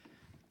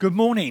Good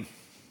morning,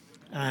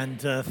 and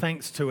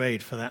thanks to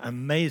Aid for that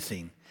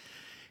amazing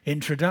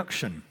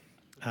introduction.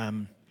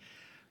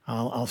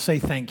 I'll say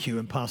thank you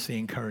and pass the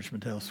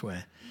encouragement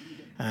elsewhere.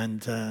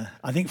 And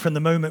I think from the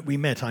moment we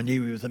met, I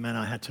knew he was the man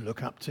I had to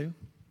look up to.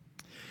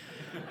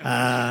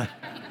 But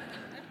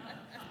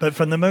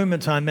from the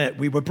moment I met,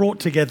 we were brought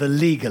together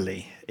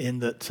legally in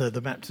that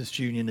the Baptist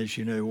Union, as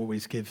you know,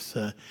 always gives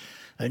a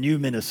new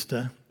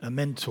minister a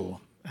mentor.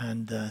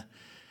 And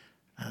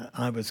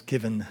I was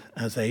given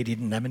as aid. He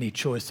didn't have any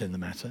choice in the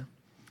matter.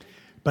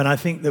 But I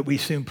think that we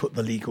soon put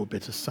the legal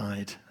bit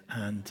aside.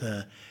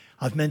 And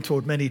I've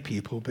mentored many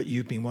people, but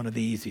you've been one of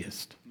the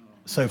easiest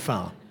so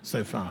far.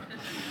 So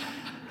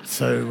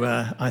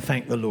I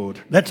thank the Lord.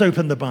 Let's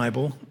open the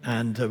Bible,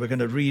 and we're going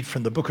to read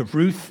from the book of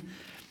Ruth.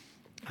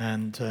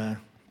 And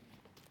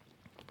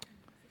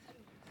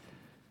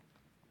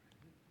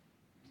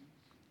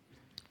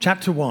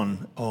chapter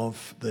 1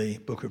 of the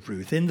book of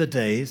Ruth. In the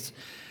days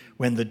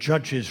when the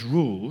judges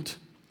ruled,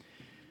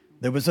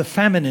 there was a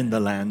famine in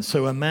the land,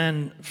 so a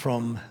man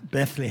from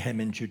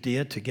Bethlehem in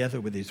Judea, together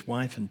with his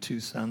wife and 2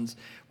 sons,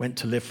 went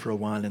to live for a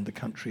while in the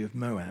country of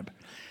Moab.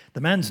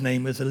 The man's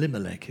name was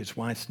Elimelech, his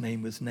wife's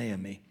name was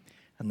Naomi,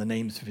 and the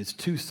names of his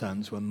 2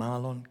 sons were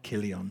Mahlon,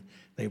 Chilion.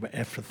 They were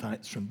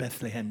Ephrathites from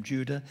Bethlehem,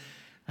 Judah,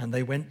 and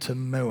they went to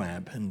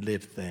Moab and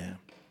lived there.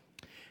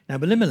 Now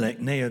Elimelech,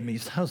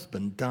 Naomi's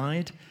husband,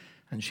 died,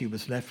 and she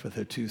was left with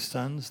her 2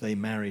 sons. They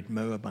married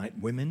Moabite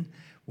women,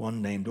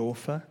 one named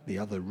Orpah, the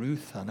other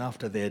Ruth, and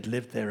after they had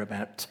lived there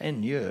about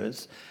 10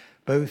 years,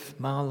 both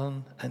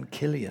Mahlon and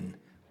Chilion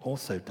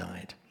also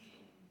died.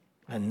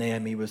 And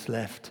Naomi was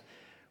left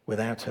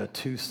without her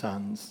 2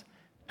 sons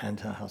and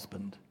her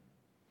husband.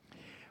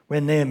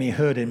 When Naomi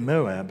heard in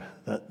Moab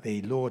that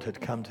the Lord had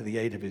come to the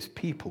aid of his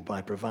people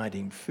by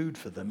providing food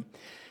for them,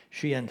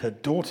 she and her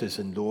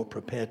daughters-in-law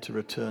prepared to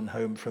return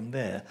home from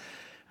there.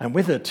 And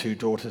with her 2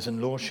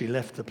 daughters-in-law, she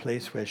left the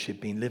place where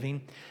she'd been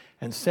living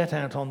and set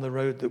out on the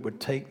road that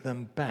would take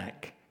them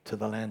back to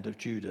the land of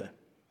Judah.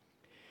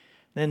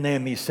 Then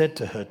Naomi said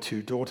to her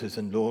 2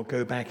 daughters-in-law,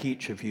 "Go back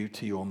each of you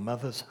to your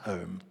mother's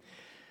home,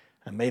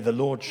 and may the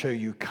Lord show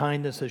you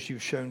kindness as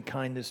you've shown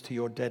kindness to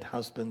your dead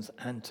husbands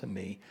and to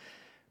me.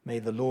 May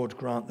the Lord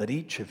grant that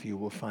each of you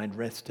will find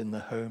rest in the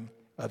home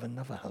of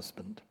another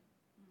husband."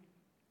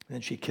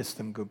 Then she kissed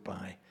them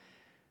goodbye,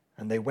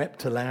 and they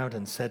wept aloud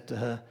and said to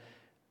her,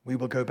 "We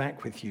will go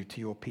back with you to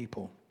your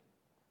people."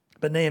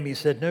 But Naomi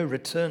said, "No,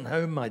 return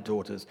home, my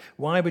daughters.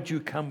 Why would you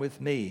come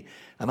with me?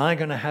 Am I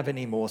going to have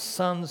any more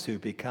sons who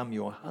become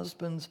your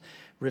husbands?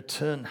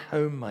 Return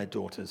home, my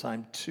daughters.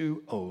 I'm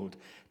too old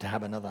to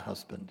have another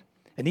husband.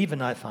 And even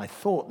if I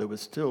thought there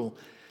was still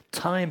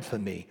time for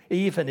me,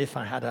 even if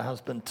I had a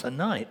husband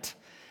tonight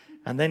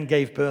and then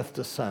gave birth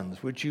to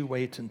sons, would you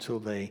wait until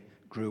they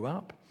grew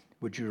up?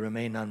 Would you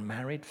remain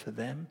unmarried for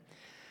them?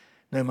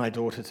 No, my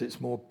daughters,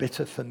 it's more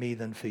bitter for me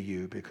than for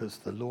you, because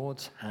the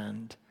Lord's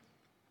hand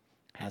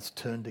has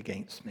turned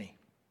against me."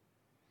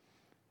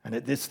 And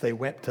at this they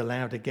wept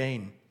aloud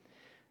again.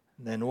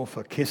 And then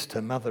Orpah kissed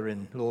her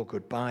mother-in-law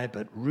goodbye,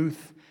 but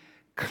Ruth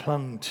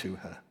clung to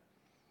her.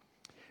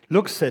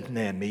 "Look," said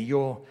Naomi,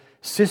 "your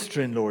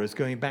sister-in-law is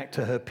going back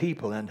to her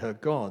people and her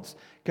gods.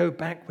 Go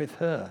back with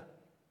her."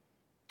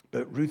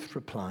 But Ruth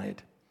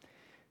replied,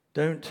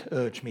 "Don't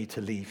urge me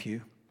to leave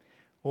you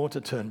or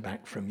to turn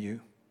back from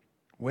you.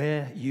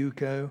 Where you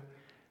go,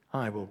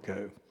 I will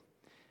go,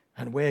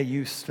 and where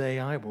you stay,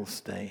 I will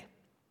stay.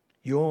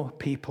 Your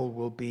people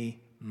will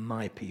be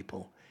my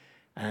people,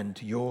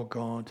 and your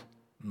God,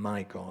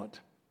 my God.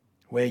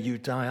 Where you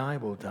die, I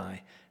will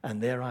die,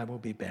 and there I will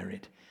be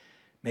buried.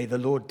 May the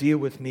Lord deal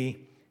with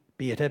me,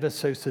 be it ever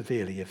so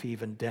severely, if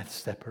even death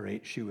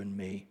separates you and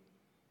me."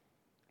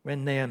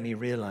 When Naomi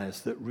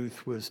realized that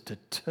Ruth was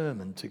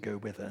determined to go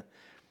with her,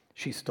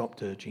 she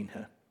stopped urging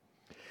her.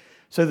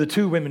 So the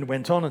 2 women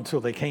went on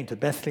until they came to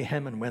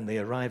Bethlehem, and when they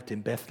arrived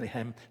in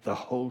Bethlehem, the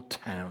whole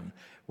town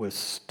was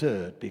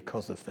stirred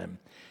because of them.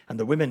 And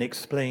the women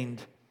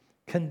explained,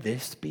 "Can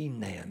this be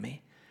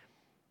Naomi?"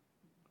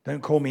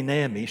 "Don't call me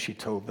Naomi," she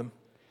told them.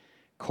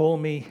 "Call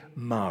me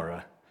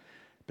Mara,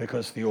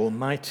 because the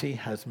Almighty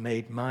has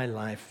made my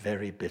life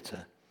very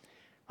bitter.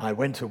 I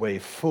went away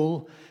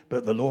full,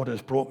 but the Lord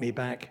has brought me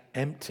back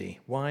empty.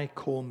 Why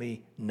call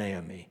me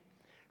Naomi?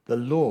 The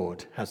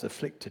Lord has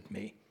afflicted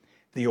me.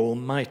 The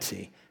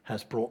Almighty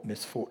has brought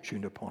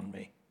misfortune upon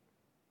me."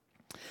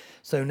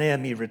 So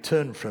Naomi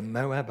returned from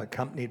Moab,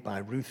 accompanied by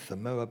Ruth the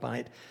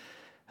Moabite,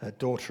 her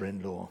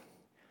daughter-in-law,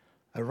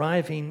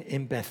 arriving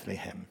in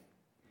Bethlehem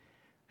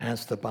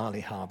as the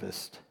barley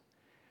harvest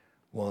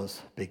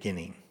was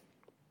beginning.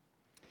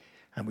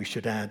 And we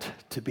should add,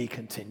 to be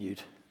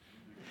continued.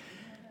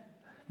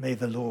 May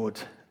the Lord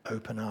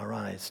open our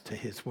eyes to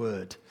his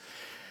word.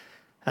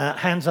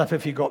 Hands up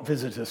if you've got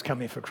visitors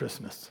coming for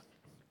Christmas.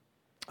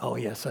 Oh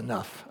yes,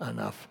 enough.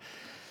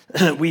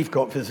 We've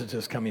got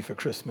visitors coming for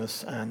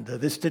Christmas, and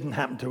this didn't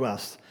happen to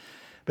us,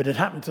 but it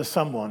happened to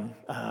someone.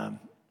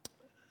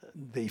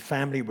 The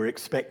family were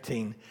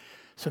expecting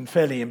some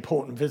fairly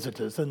important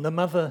visitors, and the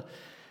mother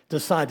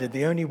decided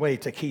the only way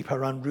to keep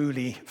her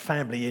unruly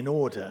family in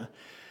order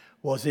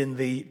was in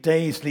the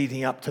days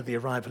leading up to the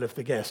arrival of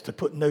the guests to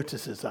put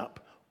notices up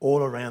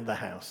all around the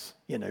house,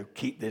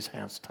 keep this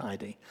house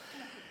tidy.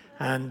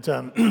 And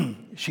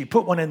she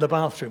put one in the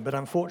bathroom, but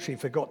unfortunately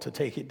forgot to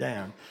take it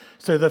down.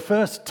 So the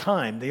first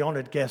time the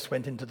honored guests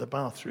went into the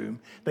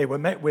bathroom, they were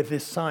met with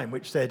this sign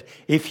which said,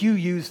 "If you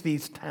use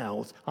these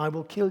towels, I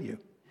will kill you."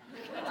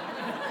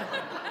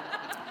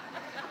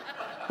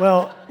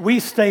 Well, we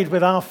stayed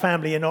with our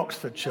family in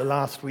Oxfordshire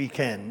last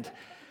weekend,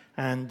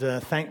 and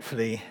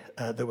thankfully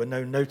there were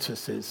no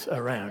notices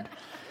around.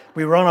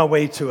 We were on our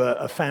way to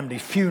a family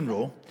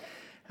funeral,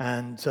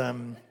 and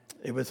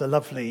it was a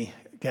lovely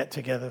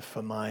get-together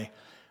for my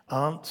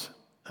aunt,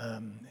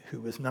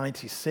 who was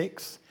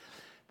 96,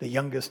 the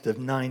youngest of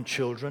 9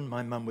 children.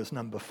 My mum was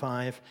number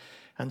 5,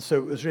 and so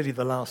it was really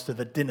the last of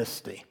a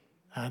dynasty.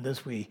 And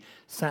as we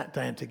sat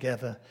down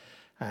together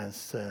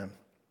as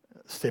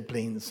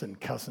siblings and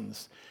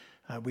cousins,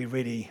 we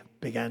really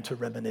began to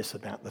reminisce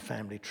about the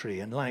family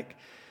tree. And like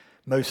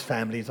most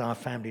families, our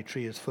family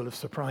tree is full of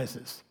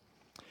surprises.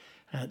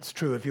 And it's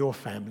true of your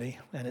family,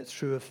 and it's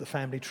true of the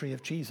family tree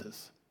of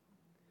Jesus.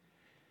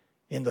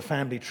 In the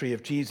family tree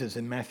of Jesus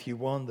in Matthew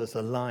 1, there's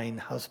a lying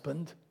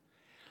husband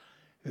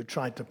who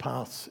tried to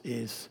pass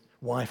his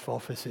wife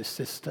off as his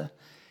sister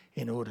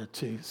in order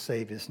to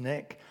save his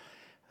neck.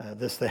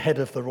 There's the head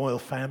of the royal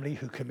family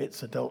who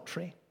commits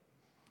adultery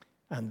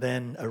and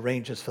then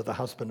arranges for the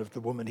husband of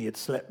the woman he had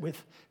slept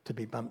with to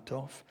be bumped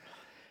off.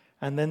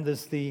 And then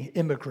there's the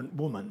immigrant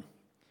woman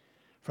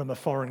from a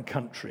foreign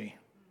country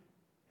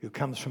who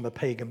comes from a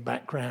pagan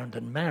background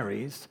and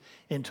marries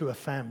into a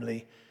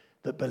family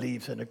that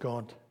believes in a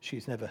God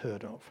she's never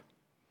heard of.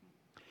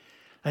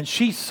 And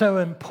she's so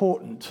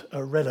important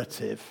a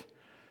relative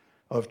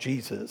of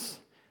Jesus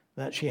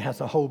that she has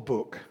a whole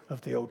book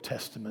of the Old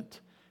Testament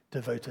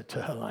devoted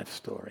to her life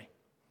story.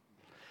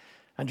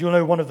 And you'll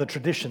know one of the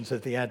traditions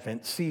of the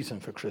Advent season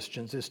for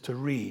Christians is to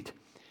read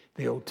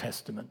the Old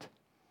Testament.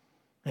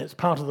 And it's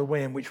part of the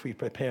way in which we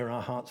prepare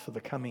our hearts for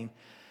the coming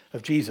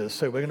of Jesus.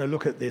 So we're going to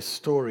look at this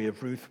story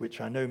of Ruth,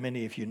 which I know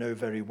many of you know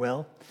very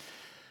well.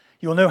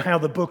 You'll know how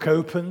the book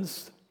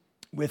opens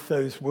with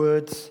those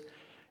words,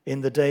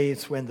 "In the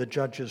days when the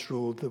judges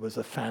ruled, there was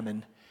a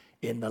famine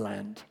in the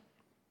land."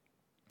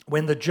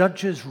 When the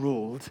judges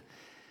ruled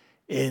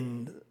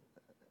in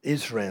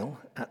Israel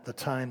at the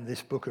time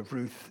this book of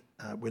Ruth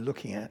we're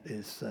looking at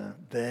is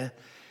there,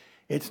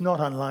 it's not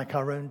unlike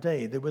our own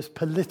day. There was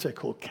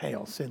political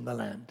chaos in the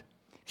land.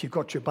 If you've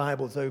got your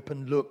Bibles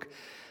open, look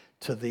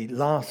to the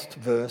last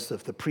verse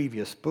of the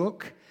previous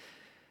book,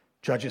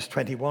 Judges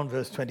 21,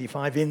 verse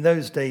 25. "In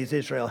those days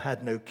Israel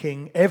had no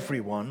king.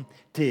 Everyone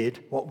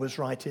did what was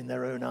right in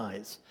their own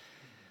eyes."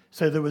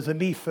 So there was a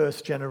me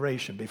first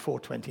generation before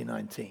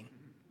 2019.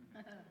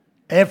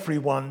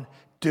 Everyone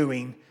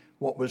doing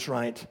what was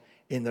right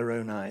in their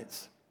own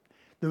eyes.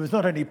 There was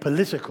not only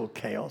political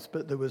chaos,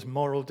 but there was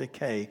moral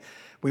decay.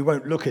 We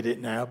won't look at it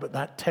now, but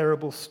that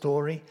terrible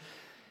story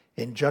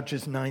in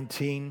Judges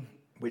 19,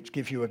 which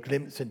gives you a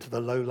glimpse into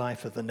the low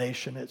life of the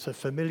nation, it's a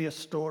familiar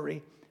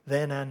story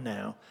then and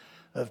now,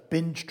 of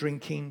binge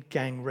drinking,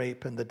 gang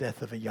rape, and the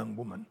death of a young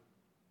woman.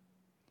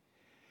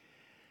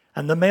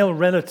 And the male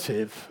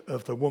relative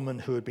of the woman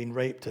who had been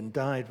raped and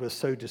died was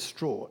so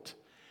distraught,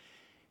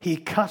 he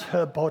cut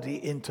her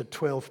body into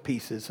 12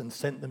 pieces and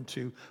sent them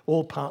to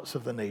all parts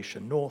of the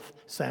nation, north,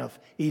 south,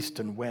 east,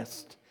 and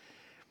west.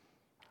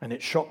 And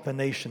it shocked the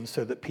nation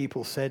so that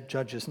people said,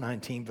 Judges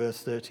 19,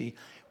 verse 30,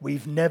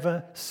 "We've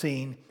never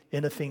seen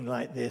anything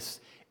like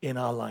this in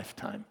our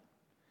lifetime."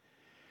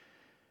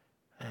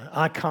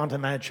 I can't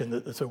imagine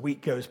that as a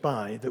week goes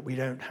by that we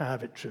don't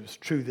have, it was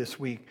true this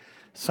week,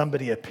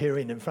 somebody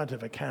appearing in front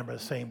of a camera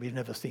saying, "We've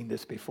never seen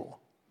this before."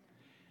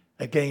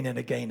 Again and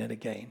again and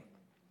again.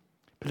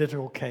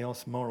 Political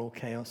chaos, moral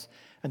chaos,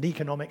 and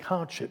economic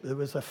hardship. There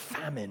was a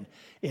famine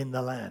in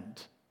the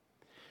land.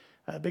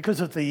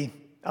 Because of the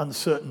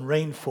uncertain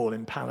rainfall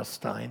in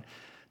Palestine,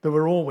 there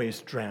were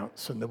always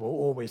droughts and there were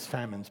always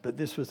famines, but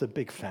this was a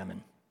big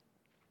famine.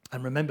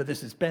 And remember,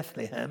 this is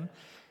Bethlehem,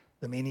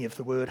 the meaning of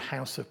the word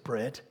house of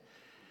bread.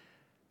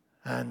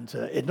 And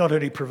it not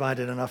only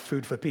provided enough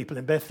food for people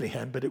in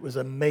Bethlehem, but it was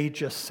a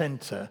major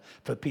center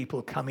for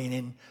people coming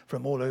in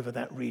from all over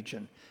that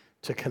region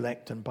to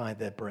collect and buy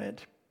their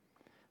bread.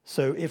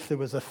 So if there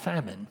was a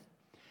famine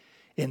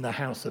in the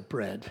house of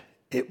bread,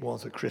 it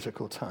was a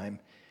critical time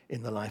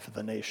in the life of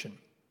the nation.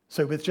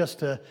 So with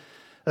just a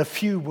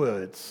few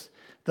words,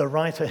 the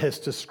writer has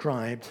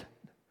described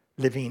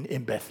living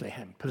in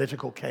Bethlehem: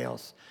 political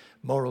chaos,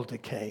 moral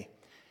decay,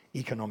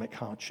 economic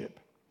hardship.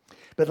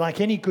 But like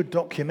any good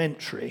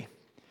documentary,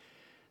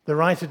 the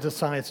writer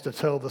decides to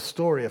tell the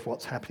story of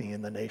what's happening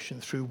in the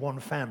nation through one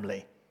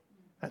family.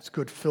 That's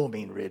good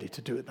filming, really,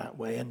 to do it that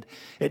way. And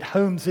it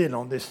homes in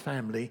on this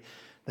family.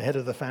 The head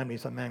of the family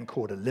is a man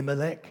called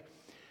Elimelech,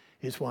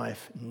 his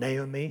wife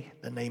Naomi,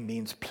 the name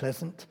means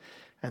pleasant,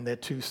 and their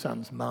 2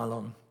 sons,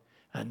 Mahlon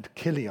and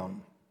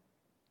Chilion.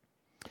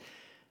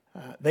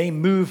 They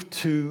moved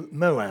to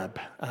Moab,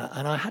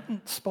 and I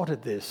hadn't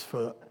spotted this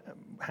for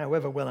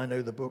however well I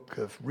know the book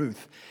of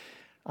Ruth,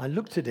 I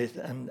looked at it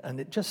and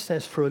it just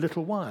says for a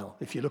little while.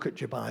 If you look at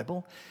your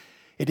Bible,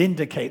 it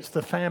indicates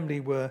the family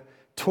were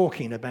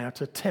talking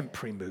about a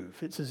temporary move.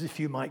 It's as if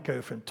you might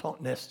go from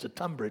Totnes to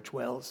Tunbridge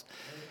Wells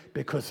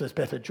because there's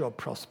better job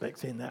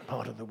prospects in that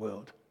part of the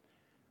world.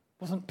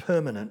 It wasn't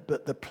permanent,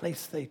 but the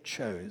place they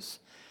chose,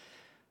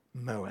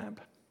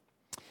 Moab.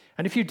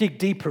 And if you dig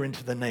deeper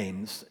into the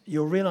names,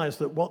 you'll realize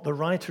that what the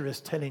writer is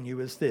telling you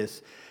is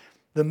this: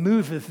 the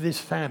move of this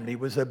family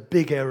was a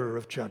big error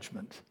of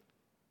judgment.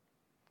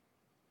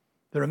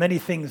 There are many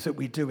things that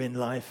we do in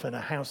life, and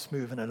a house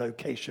move and a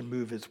location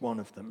move is one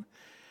of them.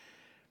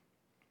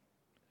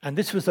 And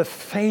this was a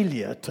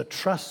failure to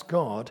trust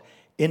God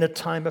in a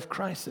time of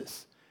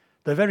crisis.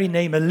 The very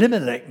name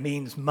Elimelech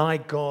means, my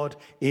God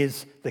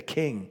is the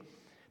king.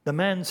 The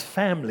man's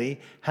family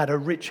had a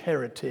rich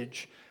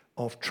heritage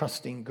of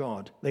trusting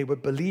God. They were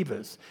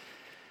believers.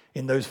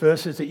 In those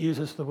verses, it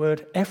uses the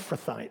word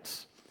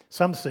Ephrathites.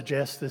 Some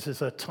suggest this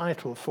is a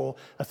title for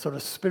a sort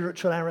of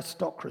spiritual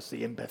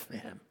aristocracy in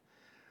Bethlehem.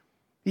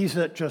 These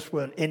just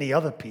weren't any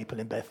other people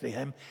in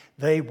Bethlehem.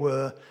 They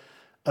were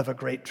of a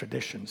great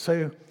tradition.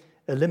 So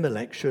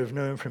Elimelech should have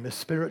known from his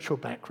spiritual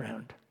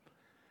background,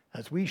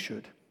 as we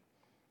should,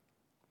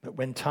 that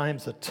when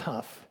times are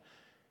tough,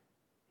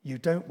 you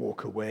don't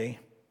walk away,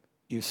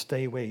 you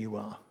stay where you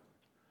are.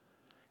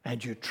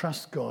 And you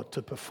trust God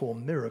to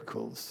perform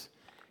miracles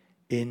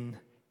in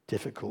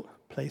difficult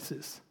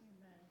places.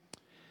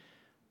 Amen.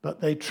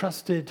 But they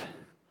trusted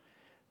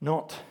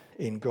not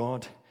in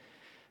God,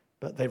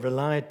 but they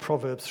relied.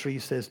 Proverbs 3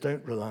 says,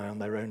 don't rely on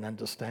their own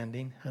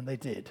understanding, and they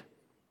did.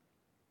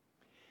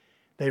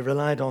 They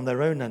relied on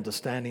their own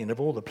understanding, and of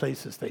all the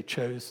places they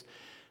chose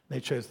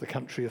the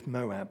country of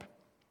Moab.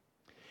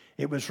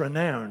 It was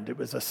renowned. It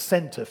was a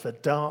center for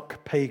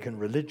dark pagan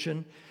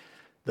religion.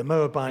 The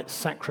Moabites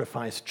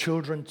sacrificed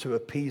children to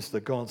appease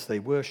the gods they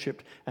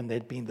worshipped, and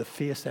they'd been the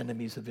fierce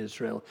enemies of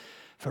Israel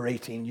for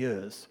 18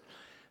 years.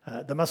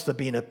 There must have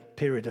been a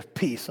period of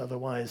peace,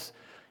 otherwise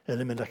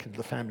Elimelech and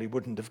the family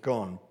wouldn't have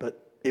gone.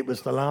 But it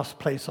was the last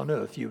place on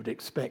earth you would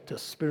expect a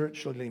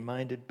spiritually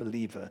minded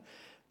believer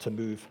to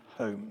move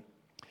home.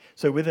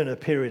 So within a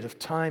period of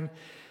time,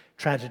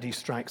 tragedy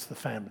strikes the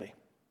family.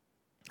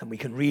 And we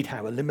can read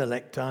how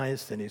Elimelech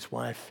dies, then his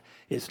wife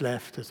is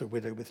left as a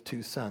widow with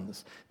 2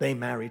 sons. They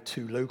marry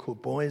 2 local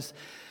boys,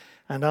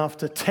 and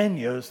after 10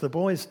 years, the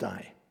boys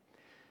die.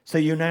 So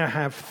you now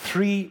have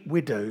 3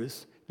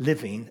 widows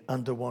living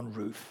under one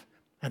roof,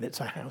 and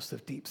it's a house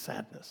of deep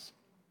sadness.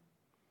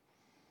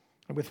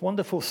 And with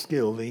wonderful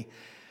skill, the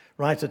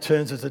writer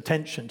turns his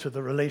attention to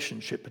the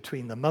relationship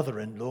between the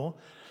mother-in-law,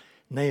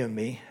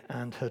 Naomi,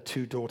 and her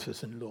 2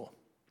 daughters-in-law.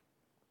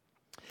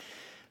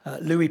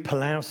 Louis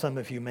Palau, some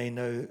of you may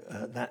know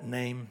that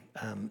name,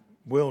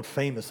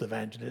 world-famous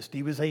evangelist.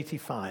 He was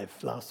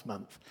 85 last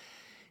month.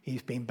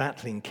 He's been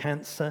battling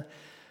cancer,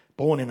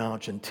 born in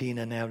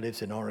Argentina, now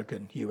lives in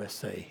Oregon,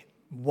 USA.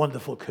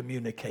 Wonderful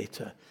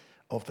communicator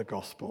of the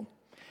gospel.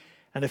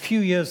 And a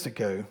few years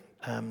ago,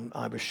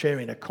 I was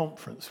sharing a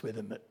conference with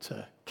him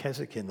at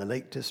Keswick in the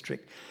Lake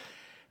District.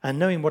 And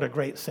knowing what a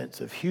great sense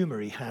of humor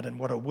he had and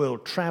what a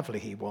world traveler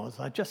he was,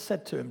 I just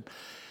said to him,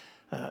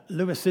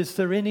 Louis, is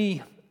there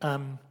any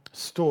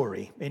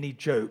story, any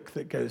joke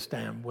that goes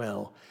down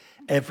well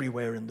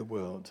everywhere in the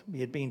world? He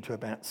had been to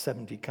about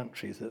 70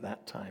 countries at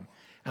that time.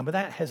 And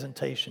without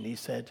hesitation, he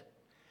said,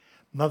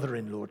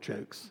 mother-in-law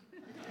jokes.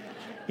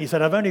 He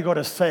said, I've only got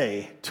to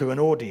say to an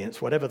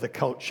audience, whatever the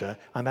culture,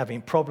 I'm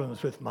having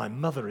problems with my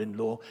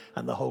mother-in-law,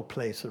 and the whole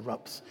place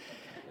erupts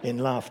in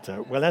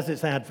laughter. Well, as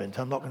it's Advent,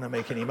 I'm not going to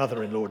make any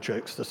mother-in-law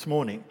jokes this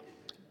morning.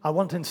 I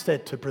want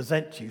instead to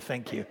present to you,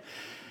 thank you.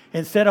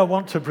 Instead, I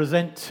want to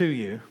present to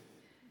you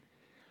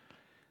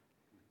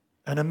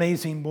an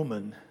amazing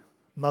woman,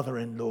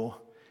 mother-in-law,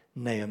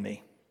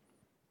 Naomi.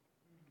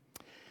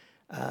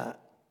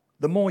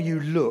 The more you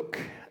look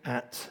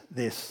at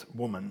this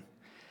woman,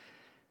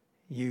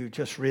 you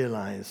just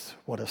realize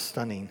what a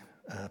stunning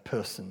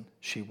person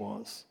she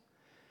was.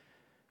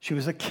 She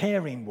was a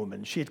caring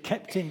woman. She had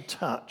kept in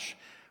touch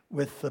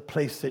with the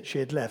place that she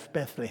had left,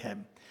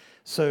 Bethlehem.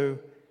 So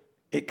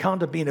it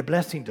can't have been a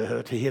blessing to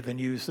her to hear the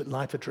news that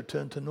life had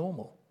returned to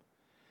normal.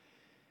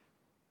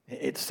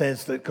 It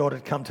says that God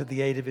had come to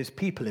the aid of his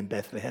people in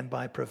Bethlehem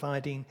by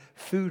providing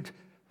food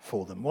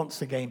for them.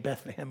 Once again,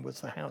 Bethlehem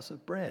was the house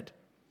of bread.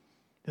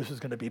 This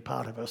was going to be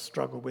part of her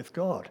struggle with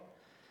God.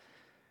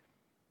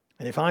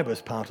 And if I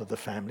was part of the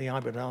family, I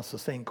would ask the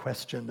same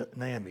question that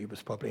Naomi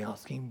was probably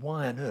asking: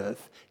 why on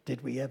earth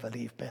did we ever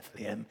leave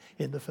Bethlehem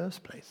in the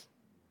first place?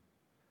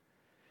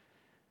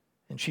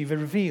 And she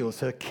reveals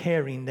her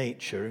caring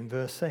nature in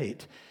verse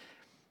 8.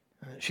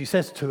 She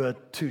says to her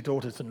 2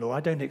 daughters-in-law, I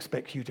don't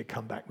expect you to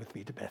come back with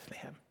me to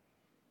Bethlehem.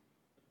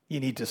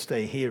 You need to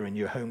stay here in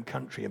your home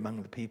country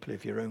among the people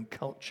of your own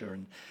culture,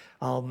 and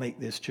I'll make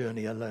this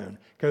journey alone.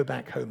 Go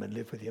back home and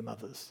live with your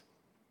mothers.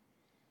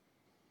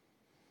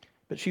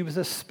 But she was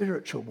a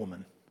spiritual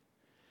woman.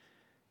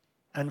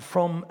 And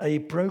from a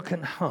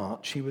broken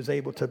heart, she was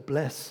able to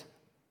bless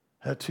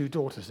her 2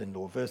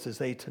 daughters-in-law, verses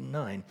 8 and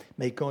 9.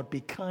 May God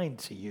be kind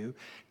to you,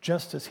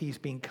 just as he's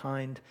been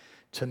kind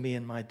to me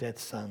and my dead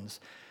sons.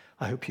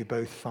 I hope you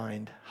both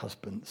find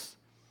husbands.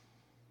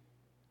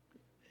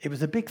 It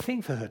was a big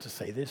thing for her to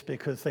say this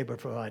because they were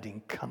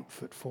providing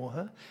comfort for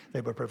her.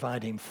 They were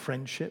providing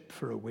friendship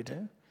for a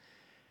widow.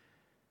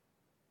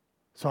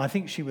 So I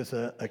think she was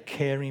a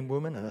caring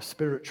woman and a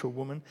spiritual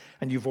woman.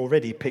 And you've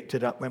already picked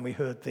it up when we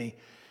heard the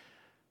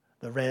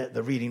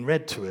reading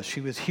read to us.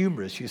 She was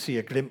humorous. You see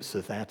a glimpse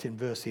of that in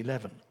verse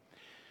 11.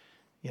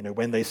 You know,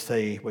 when they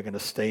say, we're going to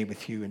stay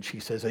with you, and she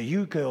says, are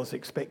you girls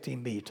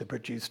expecting me to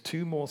produce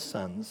 2 more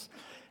sons?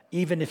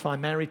 Even if I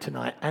married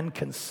tonight and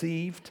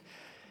conceived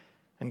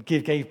and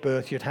gave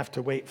birth, you'd have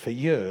to wait for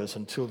years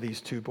until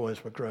these 2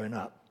 boys were grown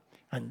up.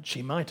 And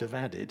she might have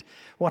added,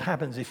 what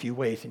happens if you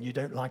wait and you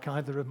don't like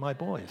either of my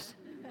boys?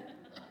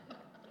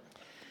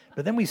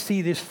 But then we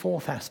see this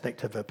 4th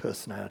aspect of her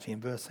personality in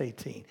verse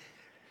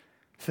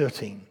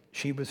 13.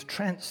 She was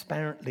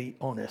transparently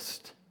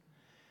honest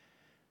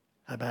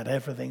about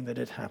everything that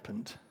had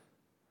happened.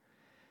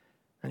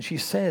 And she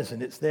says,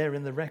 and it's there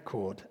in the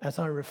record, as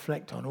I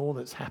reflect on all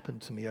that's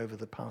happened to me over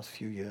the past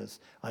few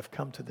years, I've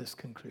come to this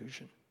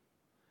conclusion.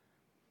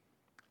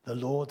 The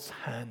Lord's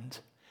hand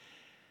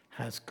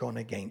has gone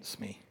against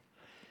me.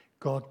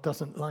 God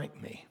doesn't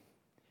like me.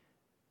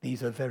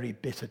 These are very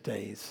bitter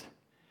days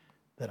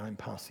that I'm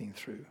passing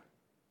through.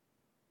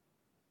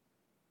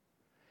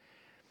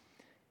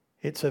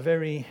 It's a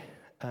very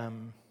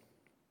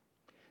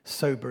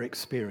sober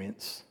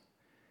experience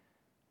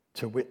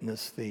to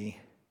witness the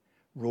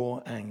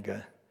raw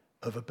anger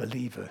of a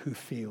believer who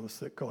feels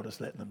that God has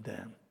let them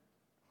down.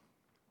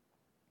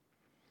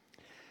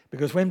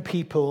 Because when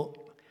people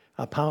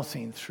are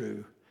passing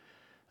through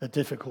a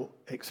difficult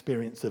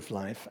experience of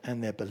life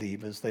and they're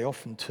believers, they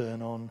often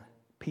turn on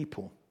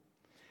people.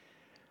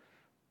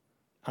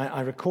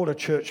 I recall a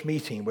church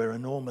meeting where a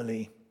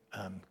normally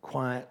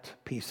quiet,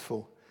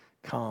 peaceful,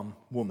 calm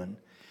woman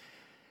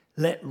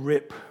let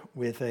rip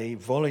with a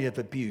volley of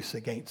abuse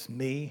against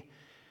me,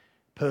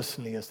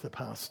 personally as the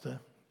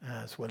pastor,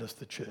 as well as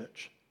the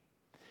church.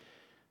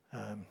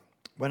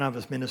 When I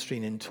was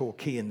ministering in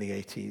Torquay in the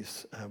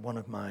 80s, one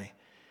of my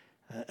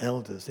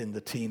elders in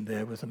the team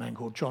there was a man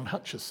called John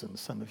Hutchison.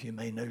 Some of you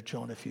may know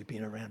John if you've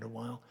been around a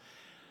while.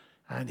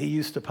 And he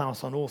used to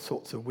pass on all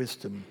sorts of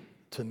wisdom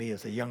to me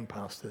as a young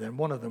pastor. And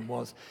one of them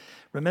was,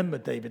 remember,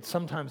 David,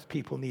 sometimes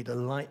people need a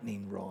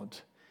lightning rod,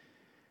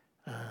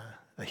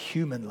 a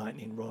human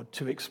lightning rod,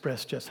 to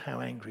express just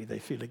how angry they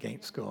feel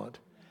against God.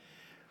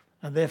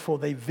 And therefore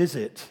they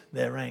visit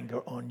their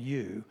anger on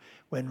you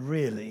when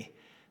really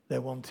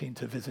they're wanting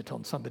to visit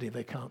on somebody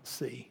they can't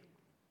see.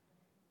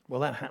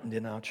 Well, that happened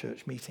in our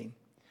church meeting.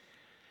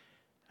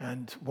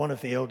 And one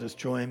of the elders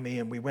joined me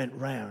and we went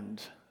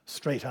round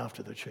straight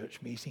after the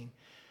church meeting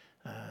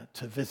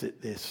to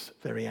visit this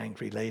very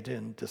angry lady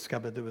and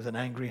discovered there was an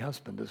angry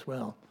husband as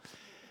well.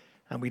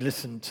 And we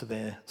listened to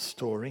their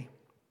story.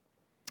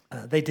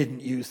 They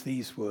didn't use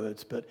these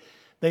words, but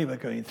they were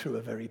going through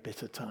a very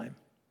bitter time.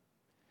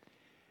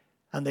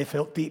 And they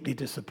felt deeply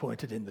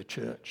disappointed in the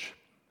church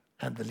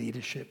and the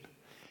leadership.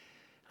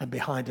 And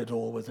behind it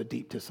all was a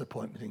deep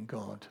disappointment in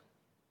God.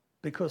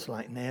 Because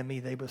like Naomi,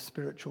 they were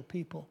spiritual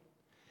people.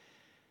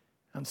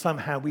 And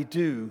somehow we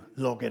do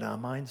log in our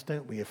minds,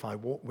 don't we? If I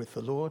walk with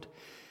the Lord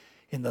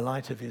in the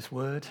light of his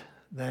word,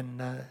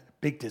 then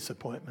big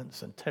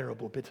disappointments and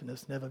terrible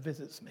bitterness never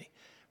visits me.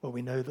 Well,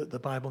 we know that the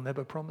Bible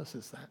never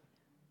promises that.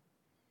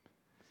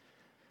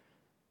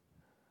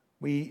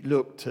 We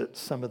looked at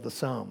some of the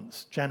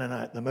Psalms. Jan and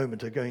I at the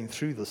moment are going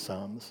through the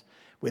Psalms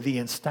with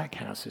Ian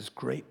Stackhouse's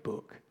great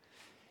book.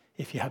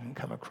 If you haven't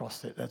come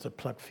across it, there's a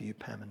plug for you,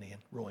 Pam and Ian,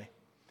 Roy.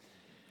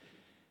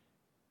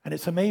 And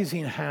it's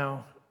amazing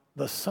how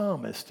the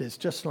psalmist is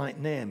just like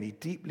Naomi,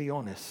 deeply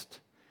honest,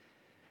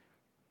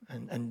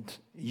 and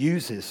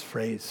uses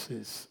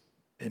phrases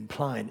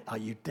implying, are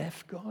you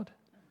deaf, God?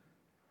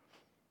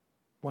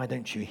 Why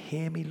don't you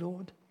hear me,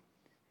 Lord?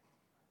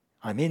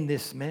 I'm in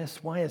this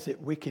mess. Why is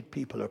it wicked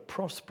people are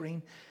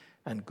prospering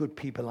and good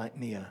people like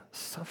me are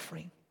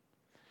suffering?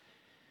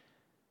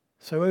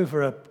 So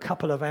over a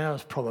couple of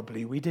hours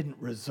probably, we didn't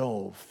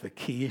resolve the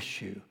key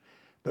issue,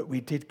 but we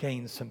did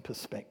gain some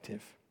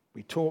perspective.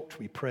 We talked,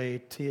 we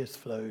prayed, tears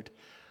flowed,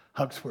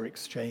 hugs were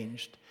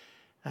exchanged,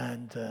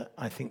 and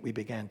I think we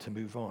began to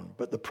move on.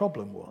 But the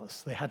problem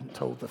was they hadn't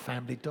told the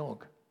family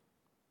dog.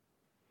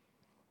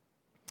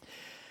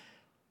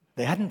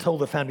 They hadn't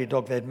told the family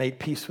dog they'd made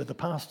peace with the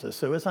pastor.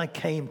 So as I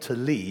came to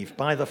leave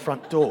by the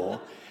front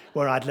door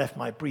where I'd left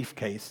my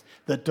briefcase,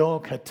 the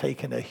dog had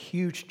taken a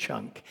huge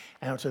chunk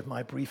out of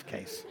my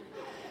briefcase.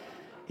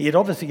 He had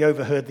obviously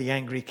overheard the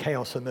angry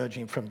chaos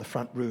emerging from the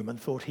front room and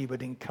thought he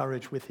would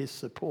encourage with his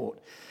support.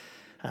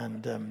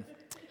 And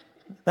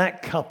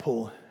that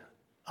couple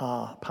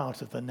are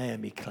part of the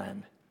Naomi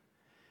clan,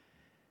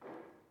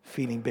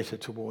 feeling bitter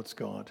towards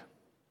God.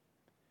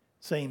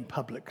 Saying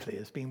publicly,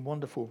 there's been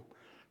wonderful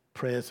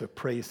prayers of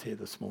praise here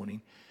this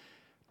morning,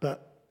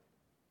 but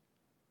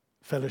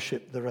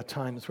fellowship, there are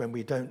times when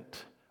we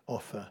don't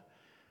offer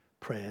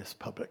prayers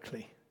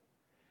publicly.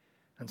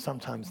 And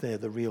sometimes they're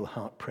the real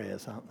heart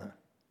prayers, aren't they?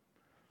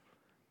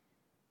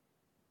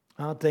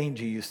 Our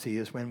danger, you see,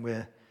 is when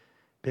we're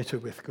bitter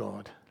with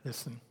God.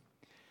 Listen,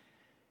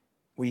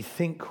 we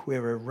think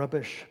we're a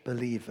rubbish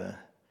believer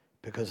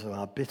because of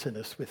our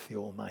bitterness with the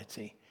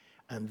Almighty,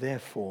 and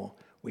therefore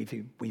we've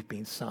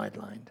been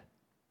sidelined.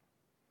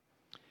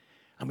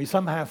 And we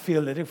somehow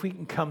feel that if we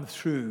can come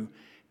through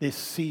this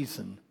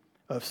season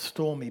of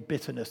stormy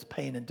bitterness,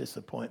 pain, and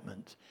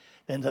disappointment,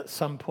 then at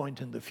some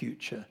point in the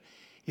future,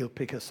 he'll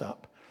pick us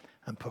up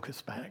and put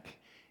us back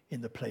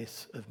in the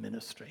place of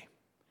ministry.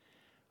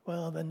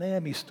 Well, the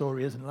Naomi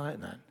story isn't like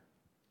that.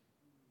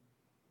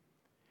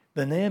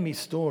 The Naomi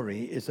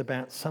story is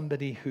about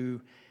somebody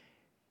who,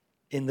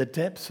 in the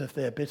depths of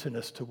their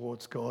bitterness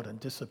towards God and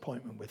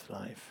disappointment with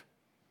life,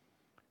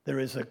 there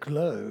is a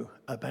glow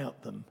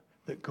about them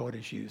that God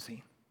is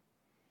using.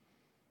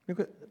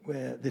 Look at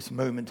where this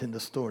moment in the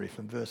story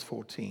from verse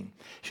 14.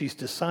 She's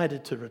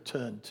decided to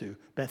return to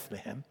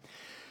Bethlehem.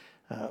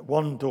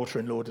 One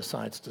daughter-in-law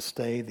decides to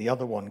stay. The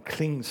other one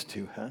clings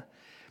to her.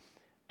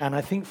 And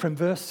I think from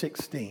verse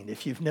 16,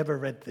 if you've never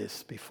read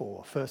this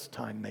before, first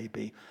time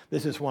maybe,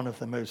 this is one of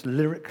the most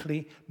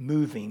lyrically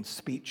moving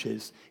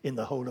speeches in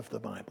the whole of the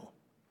Bible.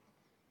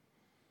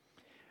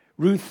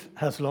 Ruth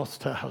has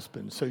lost her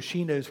husband, so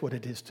she knows what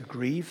it is to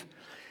grieve.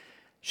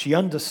 She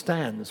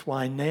understands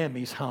why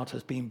Naomi's heart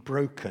has been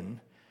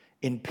broken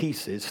in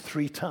pieces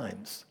 3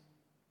 times.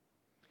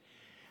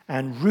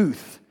 And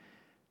Ruth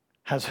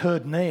has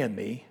heard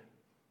Naomi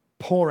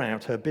pour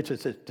out her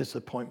bitter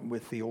disappointment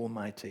with the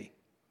Almighty.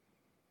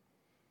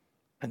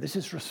 And this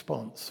is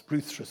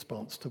Ruth's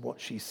response to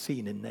what she's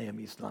seen in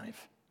Naomi's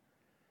life.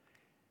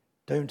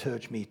 Don't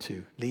urge me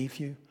to leave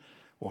you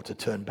or to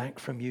turn back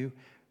from you.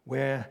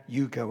 Where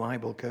you go, I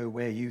will go.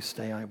 Where you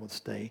stay, I will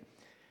stay.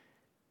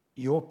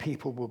 Your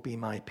people will be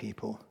my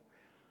people,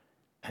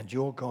 and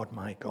your God,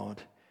 my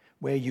God.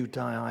 Where you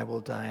die, I will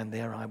die, and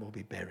there I will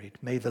be buried.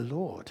 May the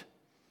Lord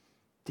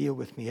deal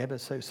with me ever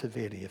so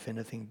severely if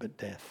anything but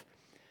death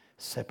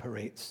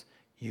separates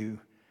you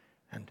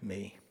and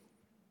me.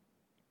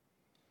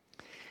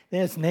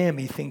 There's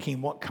Naomi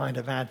thinking, what kind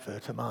of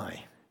advert am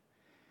I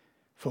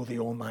for the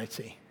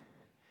Almighty?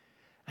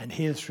 And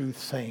here's Ruth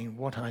saying,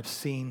 what I've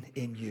seen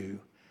in you,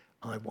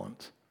 I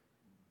want.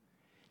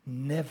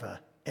 Never,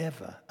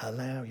 ever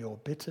allow your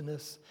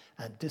bitterness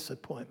and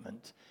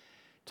disappointment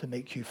to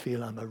make you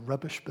feel I'm a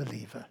rubbish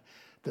believer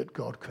that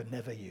God could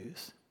never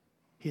use.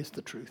 Here's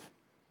the truth.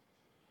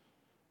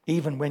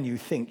 Even when you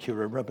think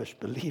you're a rubbish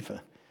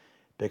believer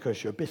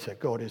because you're bitter,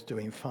 God is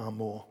doing far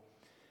more,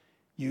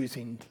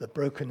 using the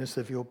brokenness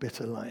of your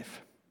bitter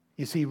life.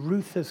 You see,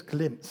 Ruth has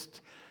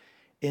glimpsed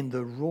in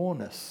the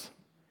rawness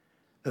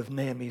of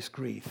Naomi's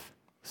grief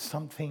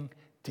something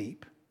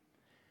deep.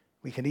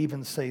 We can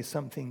even say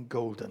something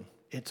golden.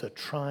 It's a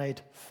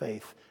tried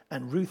faith,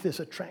 and Ruth is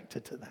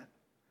attracted to that.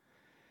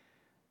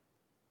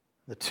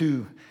 The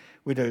 2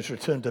 widows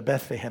return to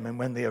Bethlehem, and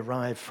when they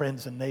arrive,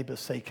 friends and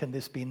neighbors say, can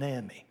this be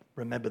Naomi?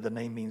 Remember, the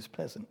name means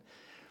pleasant.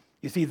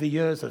 You see, the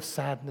years of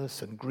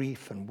sadness and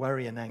grief and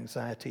worry and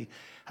anxiety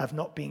have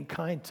not been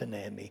kind to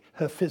Naomi.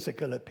 Her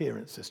physical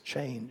appearance has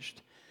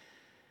changed.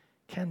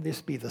 Can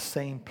this be the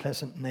same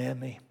pleasant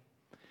Naomi?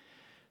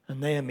 And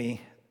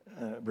Naomi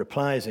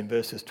replies in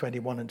verses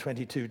 21 and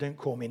 22, don't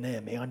call me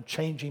Naomi. I'm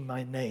changing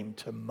my name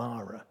to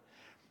Mara,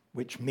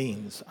 which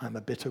means I'm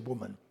a bitter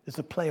woman. There's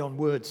a play on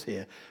words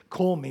here.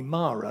 Call me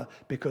Mara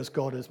because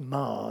God has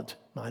marred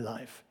my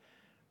life.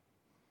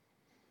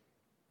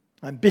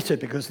 I'm bitter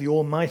because the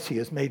Almighty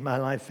has made my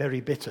life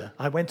very bitter.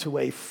 I went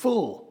away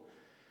full,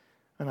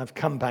 and I've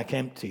come back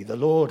empty. The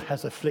Lord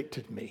has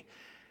afflicted me,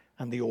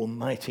 and the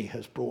Almighty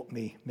has brought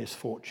me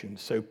misfortune.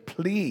 So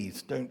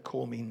please don't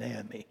call me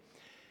Naomi.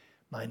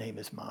 My name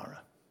is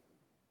Mara.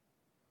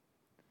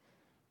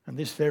 And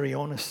this very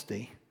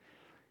honesty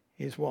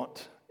is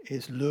what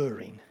is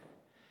luring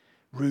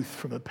Ruth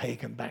from a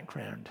pagan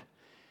background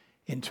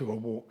into a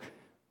walk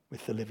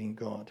with the living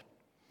God.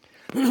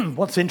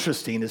 What's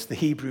interesting is the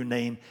Hebrew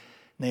name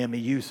Naomi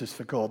uses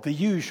for God. The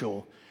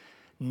usual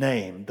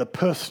name, the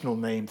personal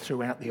name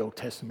throughout the Old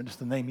Testament is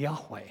the name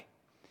Yahweh.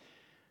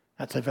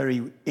 That's a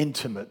very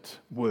intimate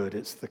word.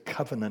 It's the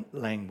covenant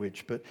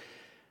language. But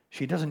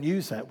she doesn't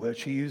use that word.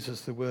 She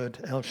uses the word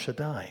El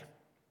Shaddai,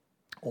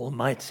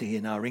 Almighty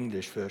in our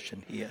English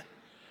version here.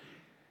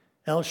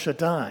 El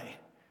Shaddai,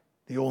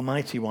 the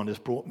Almighty One, has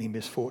brought me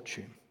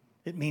misfortune.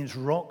 It means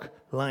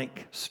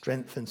rock-like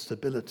strength and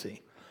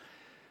stability.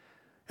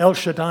 El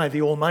Shaddai,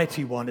 the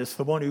Almighty One, is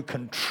the one who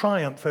can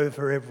triumph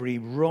over every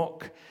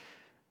rock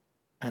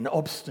and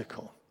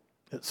obstacle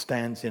that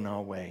stands in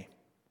our way.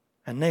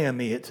 And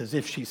Naomi, it's as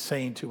if she's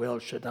saying to El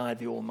Shaddai,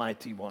 the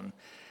Almighty One,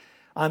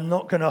 I'm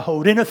not going to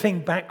hold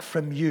anything back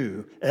from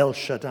you, El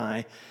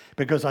Shaddai,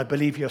 because I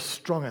believe you're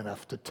strong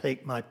enough to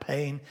take my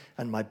pain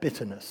and my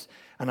bitterness,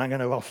 and I'm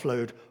going to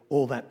offload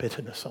all that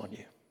bitterness on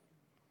you.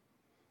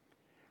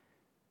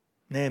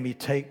 Naomi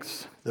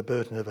takes the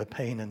burden of her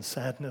pain and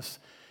sadness,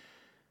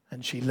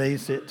 and she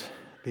lays it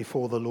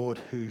before the Lord,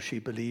 who she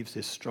believes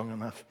is strong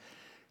enough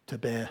to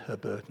bear her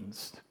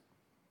burdens.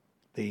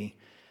 The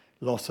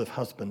loss of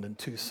husband and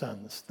 2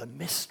 sons, the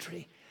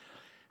mystery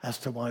as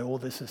to why all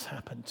this has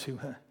happened to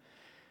her,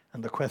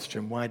 and the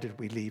question, why did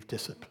we leave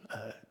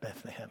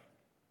Bethlehem?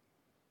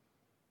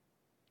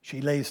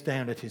 She lays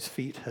down at his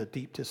feet her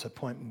deep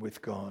disappointment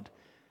with God,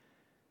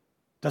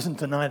 doesn't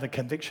deny the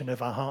conviction of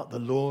her heart, the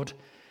Lord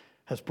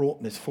has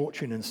brought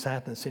misfortune and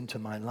sadness into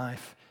my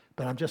life,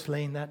 but I'm just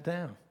laying that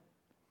down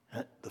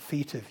at the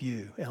feet of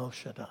you, El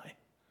Shaddai,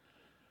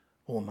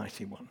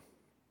 Almighty One.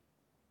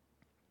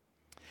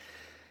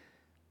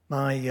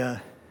 My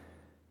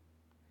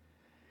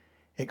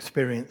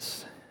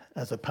experience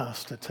as a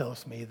pastor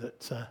tells me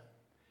that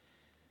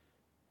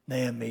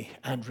Naomi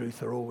and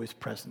Ruth are always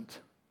present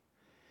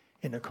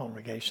in a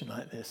congregation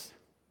like this.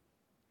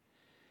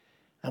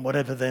 And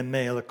whatever their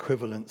male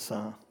equivalents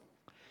are,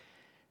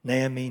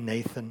 Naomi,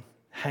 Nathan,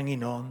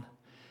 hanging on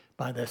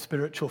by their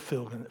spiritual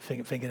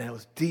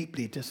fingernails,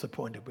 deeply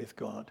disappointed with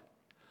God.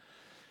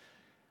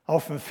 I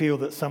often feel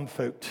that some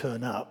folk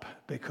turn up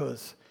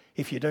because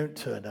if you don't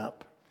turn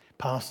up,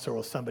 pastor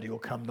or somebody will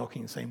come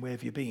knocking saying, where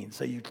have you been?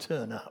 So you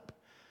turn up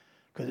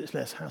because it's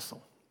less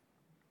hassle.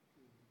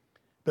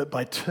 But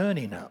by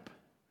turning up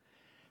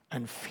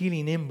and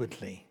feeling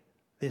inwardly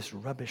this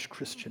rubbish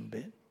Christian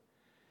bit,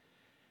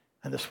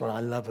 and that's what I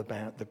love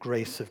about the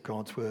grace of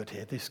God's word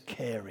here, this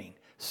caring,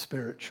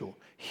 spiritual,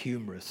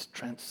 humorous,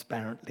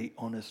 transparently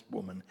honest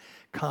woman,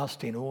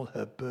 casting all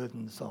her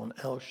burdens on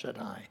El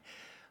Shaddai.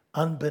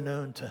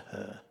 Unbeknown to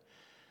her,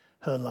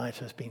 her light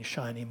has been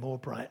shining more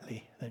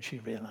brightly than she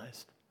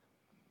realized.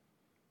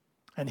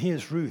 And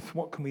here's Ruth.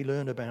 What can we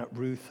learn about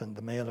Ruth and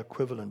the male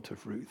equivalent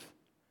of Ruth?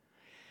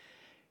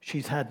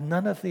 She's had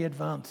none of the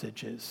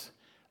advantages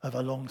of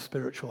a long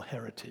spiritual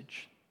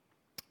heritage.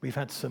 We've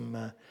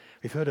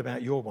heard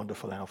about your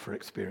wonderful Alpha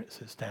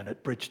experiences down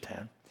at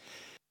Bridgetown.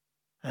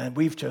 And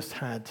we've just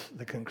had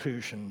the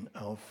conclusion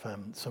of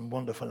some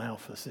wonderful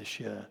Alphas this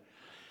year.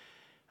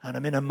 And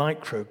I'm in a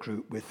micro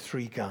group with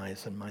 3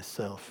 guys and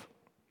myself.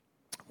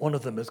 One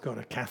of them has got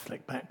a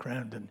Catholic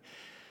background and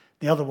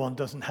the other one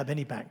doesn't have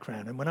any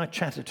background. And when I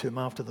chatted to him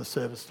after the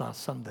service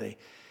last Sunday,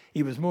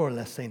 he was more or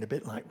less saying a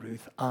bit like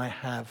Ruth, I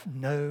have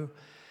no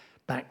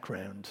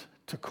background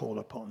to call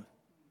upon.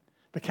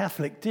 The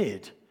Catholic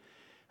did.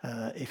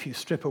 If you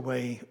strip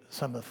away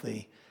some of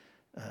the,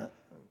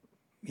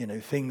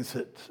 things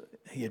that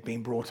he had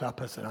been brought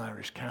up as an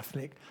Irish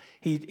Catholic,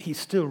 he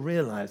still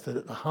realized that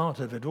at the heart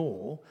of it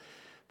all,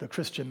 the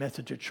Christian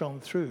message had shone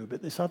through.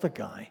 But this other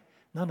guy,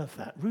 none of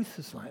that. Ruth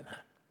is like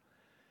that.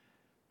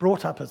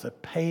 Brought up as a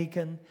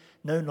pagan,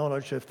 no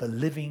knowledge of the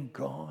living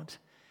God.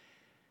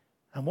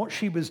 And what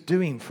she was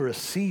doing for a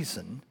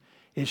season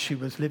is she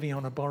was living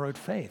on a borrowed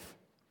faith.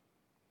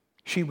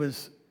 She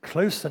was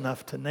close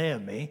enough to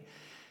Naomi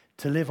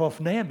to live off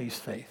Naomi's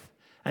faith.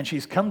 And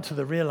she's come to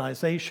the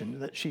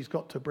realization that she's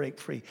got to break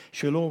free.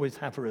 She'll always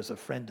have her as a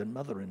friend and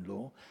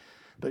mother-in-law,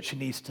 but she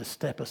needs to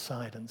step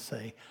aside and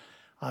say,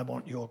 I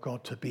want your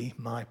God to be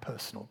my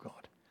personal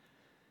God.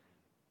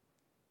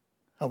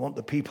 I want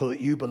the people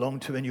that you belong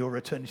to and you're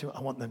returning to,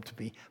 I want them to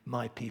be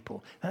my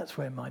people. That's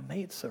where my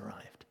mates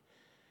arrived.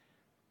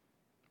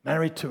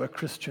 Married to a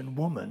Christian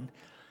woman,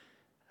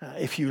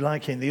 if you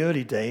like, in the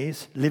early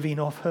days, living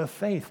off her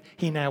faith.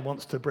 He now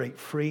wants to break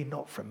free,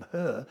 not from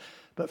her,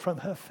 but from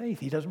her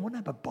faith. He doesn't want to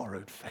have a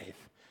borrowed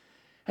faith.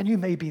 And you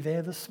may be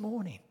there this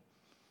morning.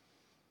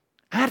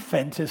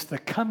 Advent is the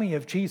coming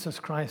of Jesus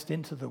Christ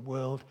into the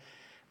world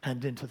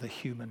and into the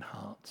human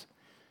heart,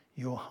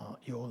 your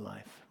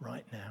life,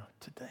 right now,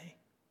 today.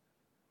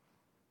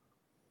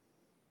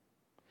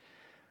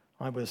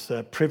 I was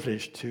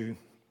privileged to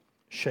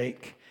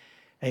shake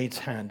Aid's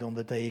hand on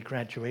the day he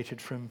graduated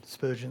from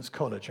Spurgeon's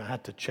College. I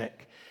had to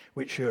check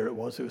which year it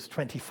was. It was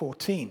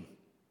 2014.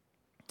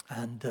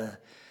 And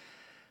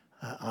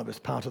I was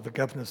part of the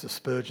governors of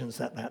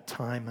Spurgeon's at that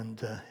time,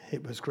 and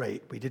it was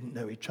great. We didn't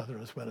know each other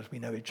as well as we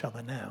know each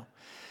other now.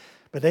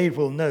 But Aid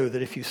will know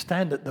that if you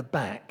stand at the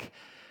back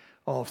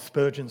of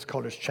Spurgeon's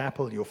College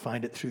Chapel, you'll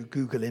find it through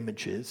Google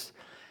Images.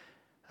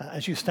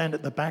 As you stand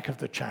at the back of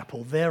the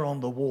chapel, there on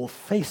the wall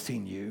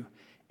facing you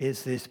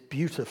is this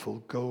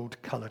beautiful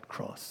gold-colored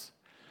cross.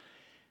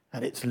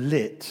 And it's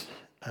lit,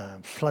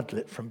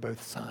 floodlit from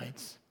both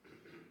sides.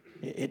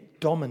 It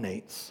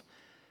dominates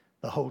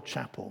the whole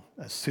chapel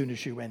as soon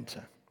as you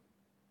enter.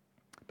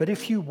 But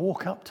if you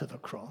walk up to the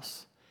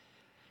cross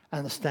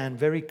and stand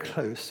very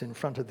close in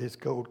front of this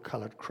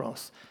gold-colored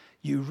cross,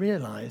 you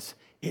realize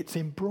it's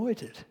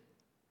embroidered.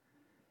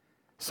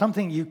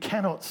 Something you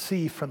cannot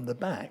see from the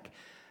back,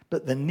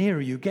 but the nearer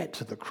you get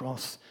to the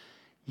cross,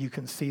 you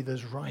can see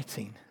there's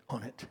writing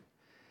on it.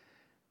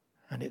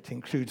 And it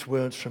includes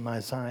words from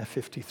Isaiah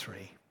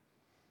 53.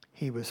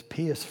 He was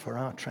pierced for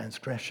our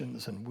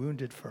transgressions and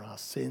wounded for our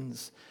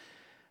sins.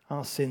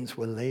 Our sins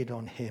were laid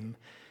on him,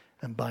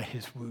 and by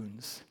his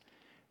wounds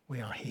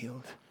we are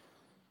healed.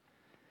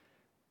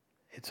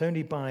 It's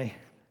only by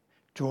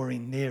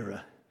drawing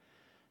nearer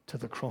to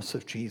the cross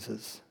of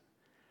Jesus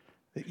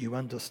that you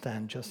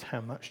understand just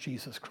how much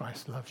Jesus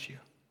Christ loves you.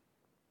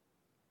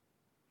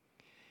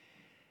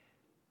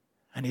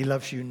 And he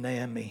loves you,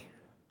 Naomi.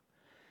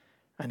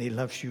 And he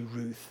loves you,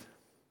 Ruth.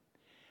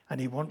 And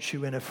he wants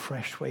you in a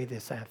fresh way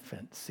this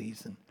Advent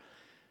season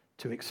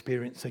to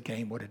experience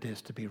again what it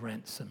is to be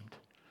ransomed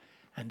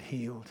and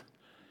healed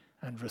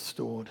and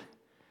restored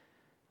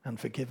and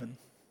forgiven.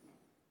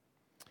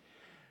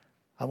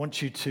 I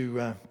want you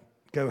to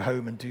go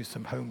home and do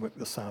some homework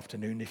this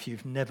afternoon. If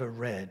you've never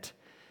read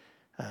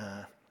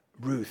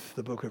Ruth,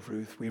 the book of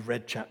Ruth, we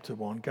read chapter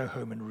 1. Go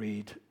home and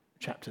read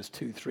chapters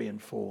 2, 3,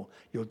 and 4.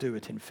 You'll do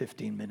it in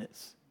 15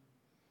 minutes.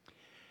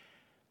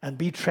 And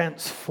be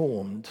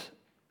transformed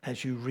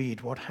as you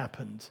read what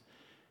happened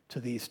to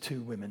these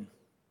two women.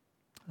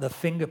 The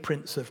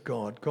fingerprints of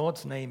God.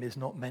 God's name is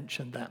not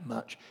mentioned that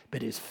much,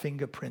 but his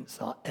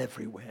fingerprints are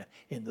everywhere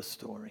in the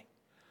story.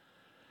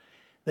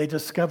 They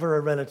discover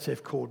a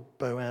relative called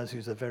Boaz,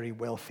 who's a very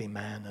wealthy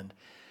man, and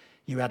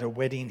you had a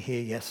wedding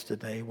here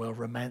yesterday. Well,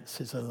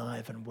 romance is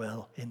alive and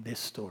well in this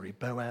story.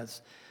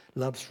 Boaz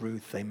loves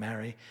Ruth. They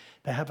marry.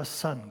 They have a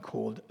son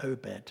called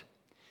Obed.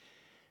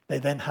 They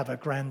then have a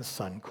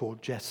grandson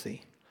called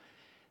Jesse.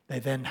 They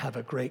then have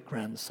a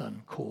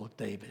great-grandson called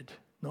David.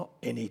 Not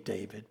any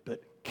David,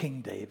 but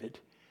King David,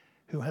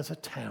 who has a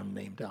town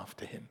named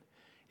after him.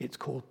 It's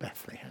called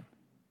Bethlehem.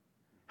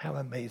 How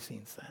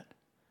amazing is that?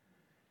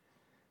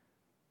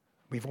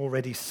 We've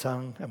already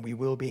sung, and we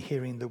will be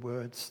hearing the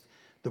words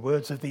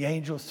of the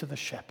angels to the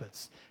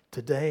shepherds.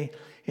 Today,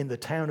 in the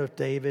town of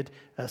David,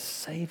 a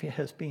Savior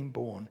has been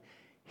born.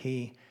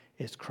 He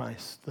is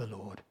Christ the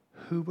Lord.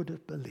 Who would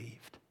have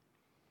believed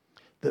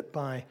that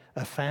by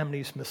a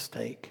family's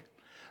mistake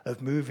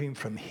of moving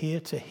from here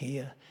to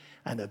here,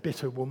 and a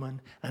bitter woman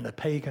and a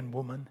pagan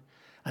woman,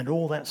 and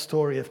all that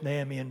story of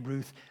Naomi and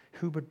Ruth,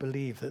 who would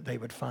believe that they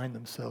would find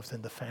themselves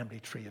in the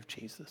family tree of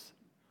Jesus?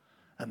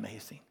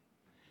 Amazing.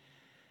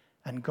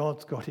 And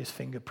God's got his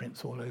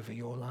fingerprints all over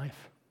your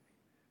life.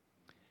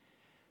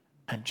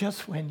 And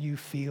just when you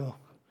feel,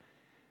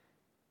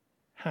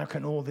 how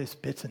can all this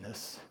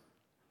bitterness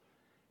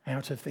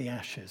out of the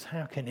ashes,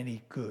 how can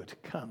any good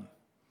come?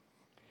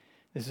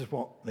 This is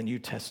what the New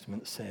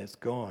Testament says.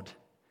 God,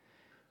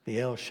 the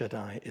El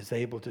Shaddai, is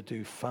able to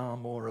do far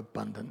more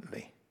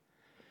abundantly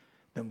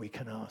than we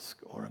can ask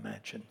or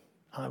imagine.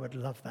 I would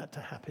love that to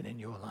happen in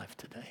your life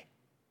today.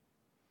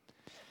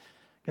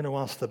 I'm going to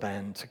ask the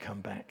band to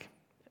come back.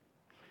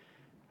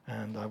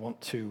 And I want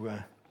to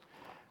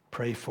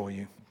pray for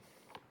you.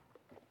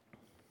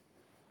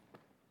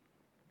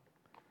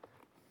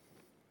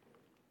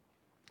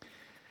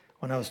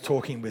 When I was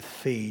talking with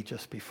Fee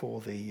just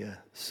before the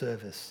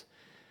service,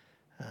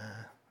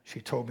 she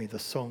told me the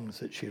songs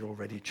that she'd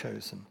already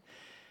chosen.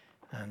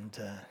 And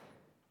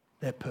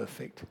they're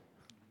perfect.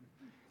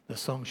 The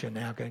songs you're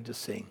now going to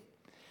sing,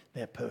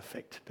 they're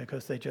perfect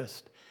because they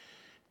just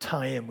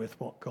tie in with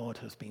what God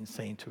has been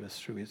saying to us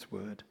through his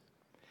word.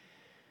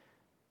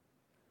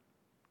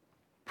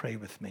 Pray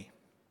with me.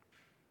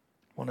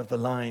 One of the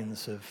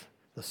lines of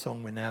the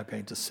song we're now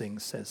going to sing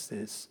says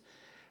this: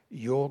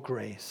 your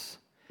grace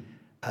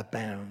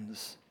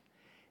abounds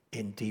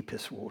in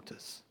deepest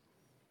waters.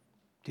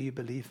 Do you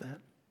believe that?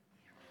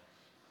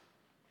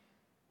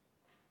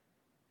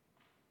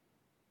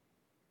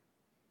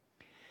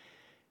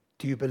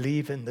 Do you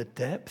believe in the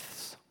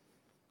depths,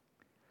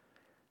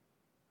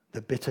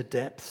 the bitter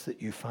depths that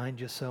you find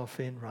yourself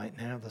in right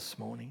now this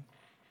morning?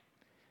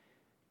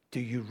 Do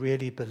you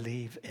really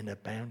believe in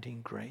abounding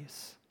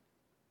grace?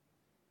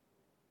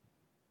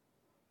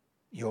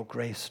 Your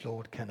grace,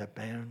 Lord, can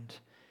abound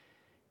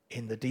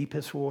in the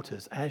deepest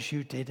waters, as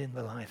you did in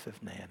the life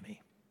of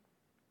Naomi.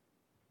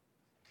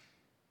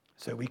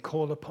 So we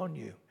call upon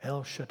you,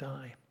 El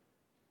Shaddai,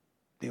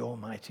 the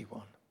Almighty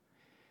One.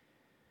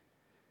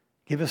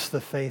 Give us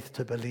the faith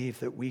to believe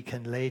that we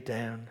can lay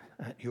down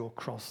at your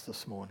cross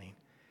this morning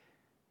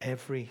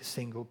every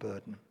single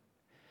burden.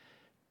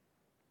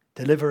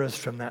 Deliver us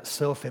from that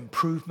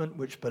self-improvement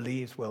which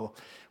believes, well,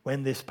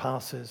 when this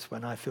passes,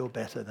 when I feel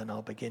better, then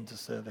I'll begin to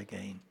serve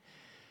again.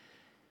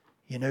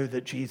 You know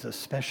that Jesus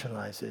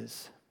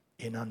specializes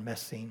in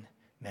unmessing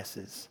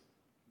messes.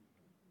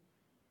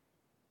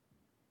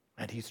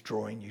 And he's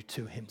drawing you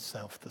to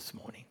himself this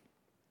morning.